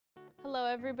Hello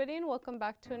everybody and welcome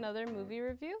back to another movie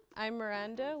review. I'm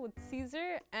Miranda with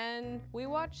Cesar and we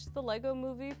watched the Lego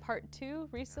Movie Part 2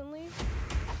 recently.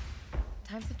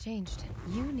 Times have changed.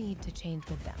 You need to change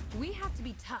with them. We have to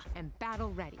be tough and battle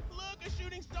ready. Look, a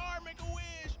shooting star, make a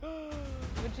wish!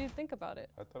 What did you think about it?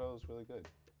 I thought it was really good.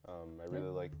 I really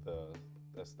like the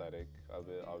aesthetic of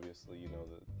it. Obviously, you know,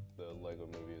 the Lego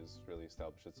Movie has really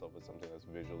established itself as something that's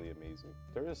visually amazing.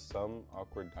 There is some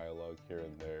awkward dialogue here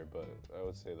and there, but I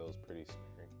would say that was pretty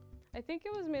sparing. I think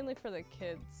it was mainly for the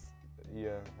kids.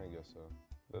 Yeah, I guess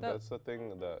so. That's the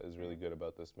thing that is really good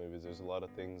about this movie is there's a lot of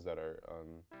things that are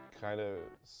kind of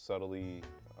subtly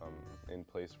in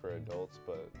place for adults,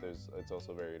 but it's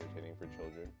also very entertaining for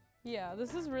children. Yeah,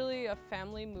 this is really a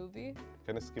family movie.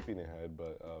 Kind of skipping ahead,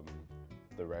 but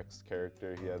the Rex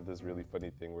character, he had this really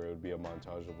funny thing where it would be a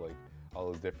montage of like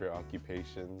all his different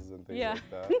occupations and things like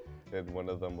that. And one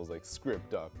of them was like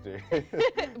script doctor.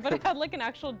 But it had like an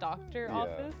actual doctor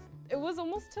office. It was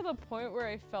almost to the point where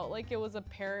I felt like it was a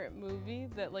parent movie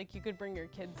that like you could bring your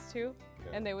kids to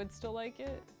and they would still like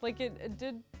it. Like it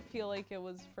did feel like it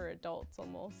was for adults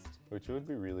almost. Which would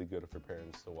be really good for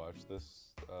parents to watch this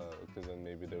because then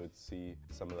maybe they would see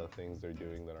some of the things they're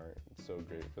doing that aren't so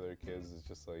great for their kids. It's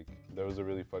just like, there was a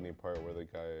really funny part where the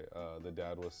guy, the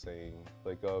dad was saying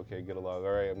like, oh, okay, get along.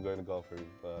 All right, I'm going to golf.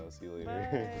 See you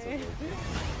later.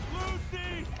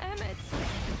 Lucy! Emmett!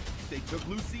 They took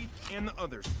Lucy and the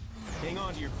others. Hang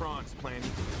on to your fronds, Planny.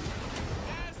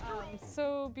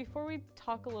 So before we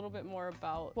talk a little bit more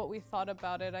about what we thought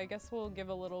about it, I guess we'll give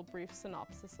a little brief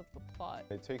synopsis of the plot.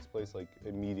 It takes place like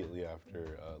immediately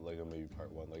after Lego Movie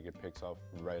Part 1. Like it picks off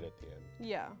right at the end.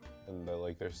 Yeah. And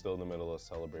they're still in the middle of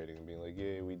celebrating and being like,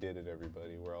 yay, we did it,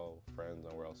 everybody. We're all friends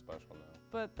and we're all special now.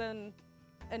 But then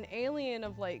an alien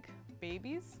of like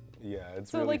babies. Yeah,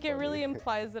 it's so really like funny. It really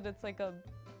implies that it's like a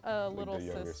little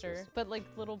sister, sister, but like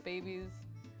little babies.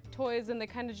 Toys, and they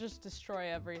kind of just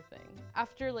destroy everything.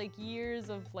 After like years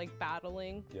of like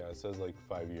battling. Yeah, it says like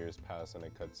 5 years pass and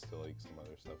it cuts to like some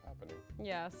other stuff happening.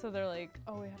 Yeah, so they're like,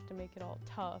 oh, we have to make it all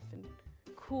tough and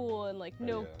cool and like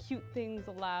no cute things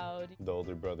allowed. The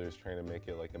older brother is trying to make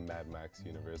it like a Mad Max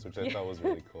universe, which I thought was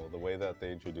really cool. The way that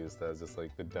they introduced that is just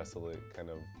like the desolate kind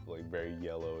of like very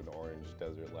yellow and orange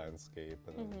desert landscape.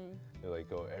 And then they're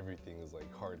like, oh, everything is like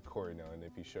hardcore now, and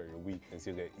if you show your weakness,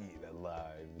 you'll get eaten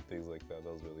alive and things like that.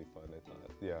 That was really fun, I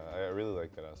thought. Yeah, I really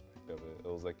like that aspect of it.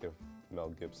 It was like if Mel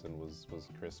Gibson was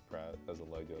Chris Pratt as a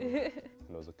Lego and it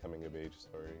was a coming of age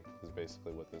story. Is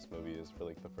basically what this movie is for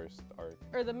like the first arc.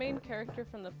 Or the main character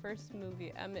from the first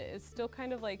movie, Emmett, is still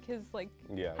kind of like his like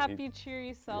happy,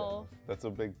 cheery self. Yeah. That's a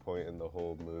big point in the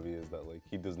whole movie is that like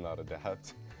he does not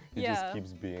adapt. He just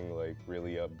keeps being like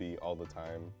really upbeat all the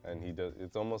time, and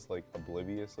it's almost like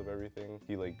oblivious of everything.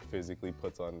 He like physically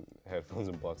puts on headphones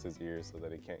and blocks his ears so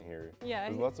that he can't hear. Yeah.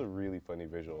 There's lots of really funny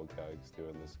visual gags too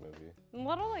in this movie. A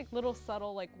lot of like little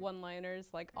subtle like one-liners,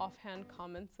 like offhand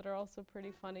comments that are also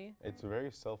pretty funny. It's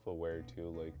very self-aware too,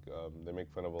 like they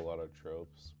make fun of a lot of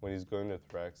tropes. When he's going to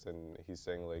Threx and he's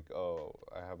saying like, oh,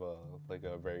 I have a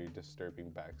very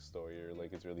disturbing backstory, or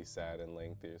like it's really sad and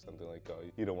lengthy or something, like, oh,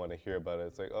 you don't want to hear about it.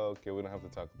 It's like, oh, okay, we don't have to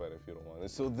talk about it if you don't want it.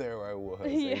 So there I was.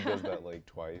 And he does that like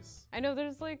twice. I know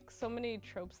there's like so many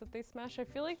tropes that they smash. I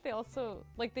feel like they also,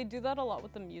 like they do that a lot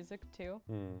with the music too.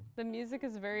 The music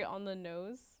is very on the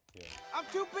nose. Yeah. I'm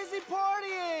too busy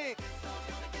partying!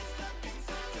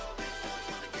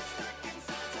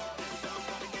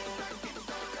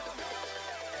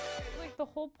 Like the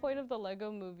whole point of the Lego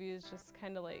Movie is just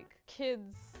kind of like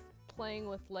kids playing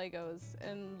with Legos,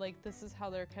 and like this is how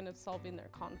they're kind of solving their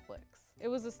conflicts. It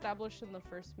was established in the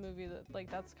first movie that like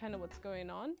that's kind of what's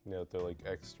going on. Yeah, they're like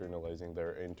externalizing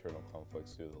their internal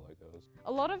conflicts through the Legos.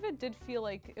 A lot of it did feel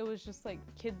like it was just like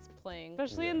kids playing,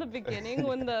 especially in the beginning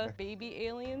when the baby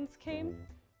aliens came.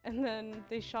 And then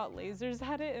they shot lasers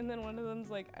at it, and then one of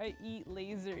them's like, I eat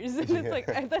lasers. And it's like,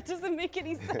 that doesn't make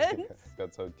any sense.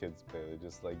 That's how kids play. They're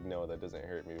just like, no, that doesn't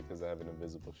hurt me because I have an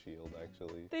invisible shield,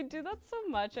 actually. They do that so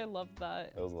much. I love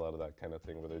that. There was a lot of that kind of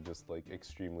thing where they're just like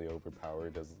extremely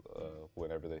overpowered as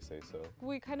whenever they say so.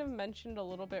 We kind of mentioned a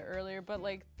little bit earlier, but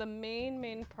like the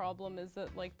main problem is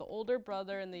that like the older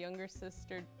brother and the younger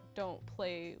sister don't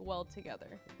play well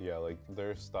together. Yeah, like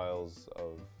their styles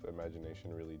of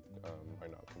imagination really are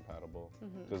not compatible.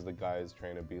 Because the guy is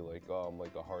trying to be like, oh, I'm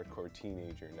like a hardcore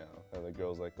teenager now. And the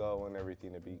girl's like, oh, I want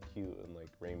everything to be cute and like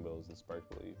rainbows and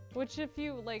sparkly. Which if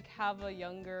you like have a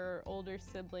younger, older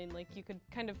sibling, like you could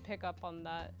kind of pick up on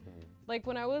that. Like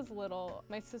when I was little,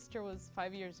 my sister was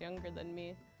 5 years younger than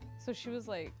me. So she was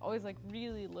like always like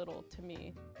really little to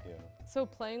me. Yeah. So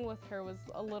playing with her was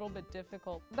a little bit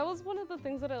difficult. That was one of the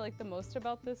things that I liked the most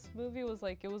about this movie, was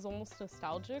like it was almost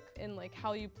nostalgic in like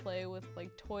how you play with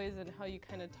like toys and how you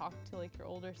kind of talk to like your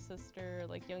older sister or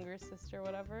like younger sister,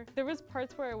 whatever. There was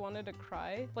parts where I wanted to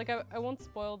cry. Like I won't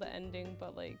spoil the ending,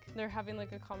 but like they're having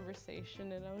like a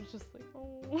conversation and I was just like,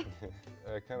 oh.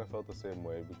 I kind of felt the same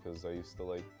way because I used to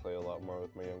like play a lot more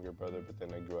with my younger brother, but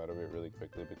then I grew out of it really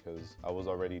quickly because I was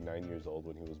already 9 years old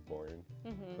when he was born.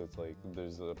 So it's like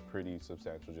there's a pretty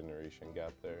substantial generation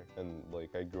gap there, and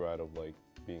like I grew out of like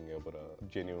being able to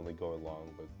genuinely go along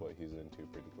with what he's into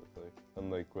pretty quickly.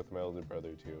 And like with my older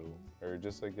brother too, or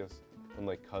just I guess and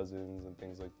like cousins and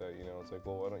things like that, you know, it's like,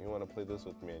 well, why don't you want to play this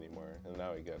with me anymore? And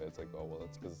now I get it. It's like, oh, well,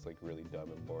 it's because it's like really dumb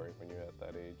and boring when you're at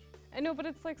that age. I know, but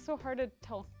it's like so hard to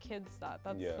tell kids that.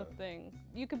 That's the thing.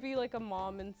 You could be like a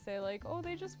mom and say like, oh,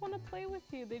 they just want to play with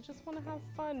you. They just want to have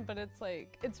fun. But it's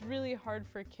like, it's really hard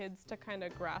for kids to kind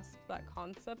of grasp that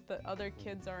concept that other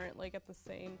kids aren't like at the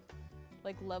same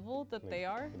like level that they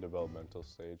are. The developmental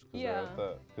stage. Yeah.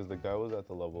 Because the guy was at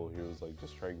the level, he was like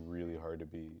just trying really hard to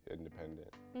be independent.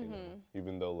 You know?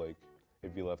 Even though like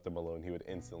if you left him alone, he would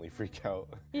instantly freak out.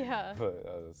 Yeah. But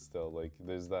still, like,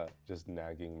 there's that just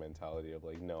nagging mentality of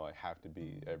like, no, I have to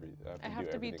be I have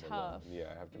to be tough. Alone.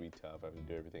 Yeah, I have to be tough. I have to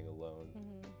do everything alone.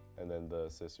 And then the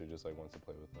sister just like wants to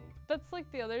play with them. That's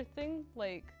like the other thing,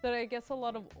 like that I guess a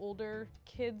lot of older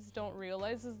kids don't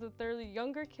realize is that they're the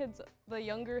younger kids, the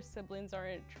younger siblings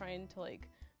aren't trying to like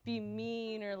be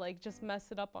mean or like just mess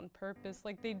it up on purpose.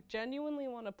 Like they genuinely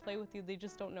want to play with you, they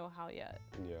just don't know how yet.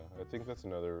 Yeah, I think that's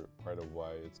another part of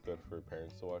why it's good for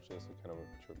parents to watch this and kind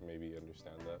of maybe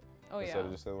understand that. Oh yeah. Instead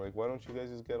of just saying like, why don't you guys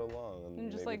just get along?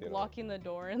 And just like locking the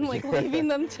door and like leaving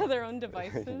them to their own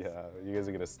devices. Yeah, you guys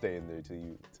are gonna stay in there till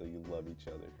you love each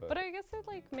other. But I guess it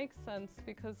like makes sense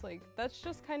because like that's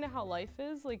just kind of how life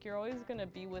is. Like you're always gonna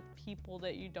be with people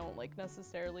that you don't like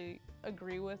necessarily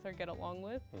agree with or get along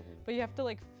with. But you have to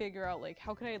like figure out like,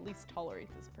 how can I at least tolerate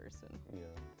this person? Yeah.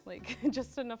 Like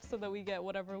just enough so that we get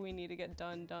whatever we need to get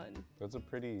done. That's a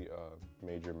pretty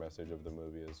major message of the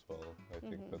movie as well. I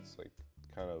think that's like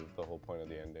kind of the whole point of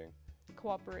the ending.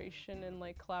 Cooperation and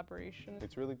like collaboration.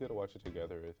 It's really good to watch it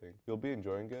together, I think. You'll be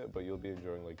enjoying it, but you'll be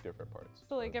enjoying like different parts.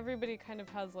 So like everybody kind of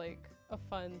has like a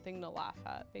fun thing to laugh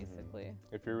at, basically.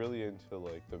 If you're really into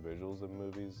like the visuals of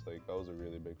movies, like I was a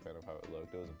really big fan of how it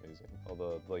looked. It was amazing.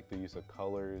 Although like the use of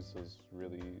colors was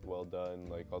really well done.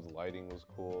 Like all the lighting was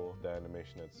cool. The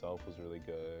animation itself was really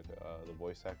good. The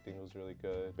voice acting was really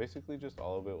good. Basically just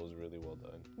all of it was really well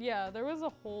done. Yeah, there was a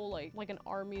whole like an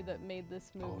army that made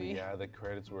this movie. Oh yeah, the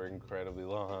credits were incredibly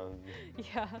long.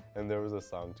 Yeah. And there was a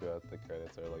song too at the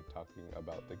credits. They're like talking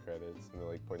about the credits and they're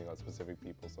like pointing out specific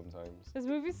people sometimes. This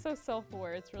movie's so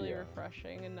self-aware. It's really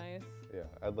refreshing and nice. Yeah,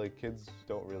 and like kids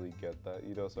don't really get that,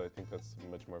 you know, so I think that's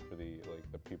much more for the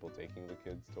people taking the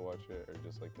kids to watch it or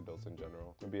just like adults in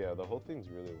general. But yeah, the whole thing's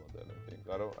really well done, I think.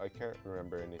 I can't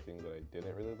remember anything that I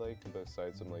didn't really like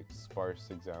besides some like sparse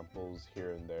examples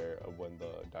here and there of when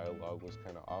the dialogue was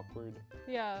kind of awkward.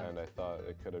 Yeah. And I thought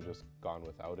it could have just gone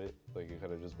without it. Like it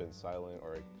could have just been silent,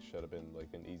 or it should have been like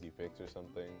an easy fix or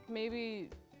something. Maybe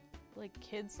like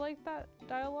kids like that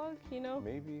dialogue, you know?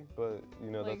 Maybe, but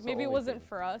you know, like that's maybe it wasn't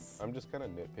for us. I'm just kind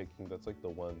of nitpicking. That's like the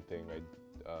one thing I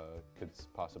could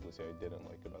possibly say I didn't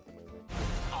like about the movie.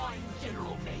 I'm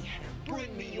General Mayhem.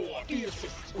 Bring me your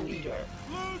fiercest leader.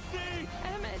 Lucy!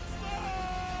 Emmett!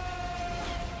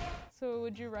 So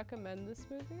would you recommend this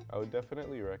movie? I would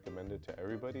definitely recommend it to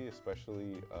everybody,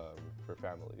 especially for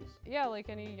families. Yeah, like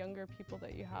any younger people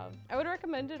that you have. I would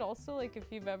recommend it also like if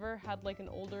you've ever had like an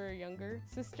older or younger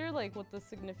sister, like with the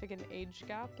significant age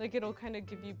gap. Like it'll kind of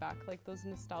give you back like those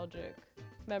nostalgic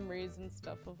memories and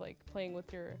stuff of like playing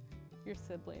with your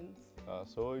siblings.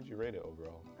 So what would you rate it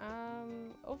overall?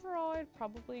 Overall I'd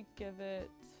probably give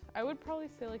it, I would probably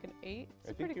say like an 8.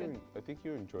 It's pretty good. I think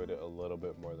you enjoyed it a little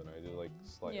bit more than I did, like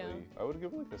slightly. Yeah. I would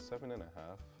give it like a 7.5.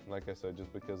 Like I said,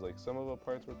 just because like some of the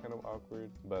parts were kind of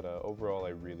awkward, but overall I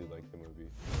really liked the movie.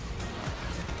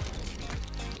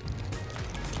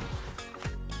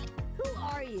 Who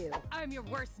are you? I'm your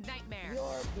worst nightmare.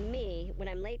 You're me when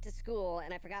I'm late to school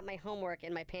and I forgot my homework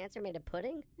and my pants are made of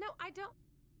pudding? No, I don't.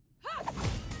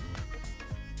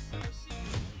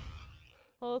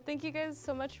 Well, thank you guys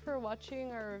so much for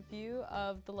watching our review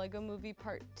of the Lego Movie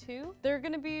Part 2. There are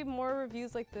going to be more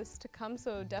reviews like this to come,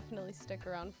 so definitely stick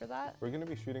around for that. We're going to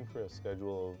be shooting for a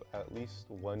schedule of at least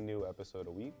one new episode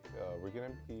a week. We're going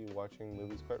to be watching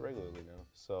movies quite regularly now,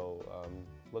 so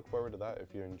look forward to that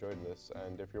if you enjoyed this.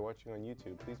 And if you're watching on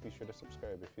YouTube, please be sure to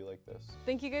subscribe if you like this.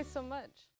 Thank you guys so much.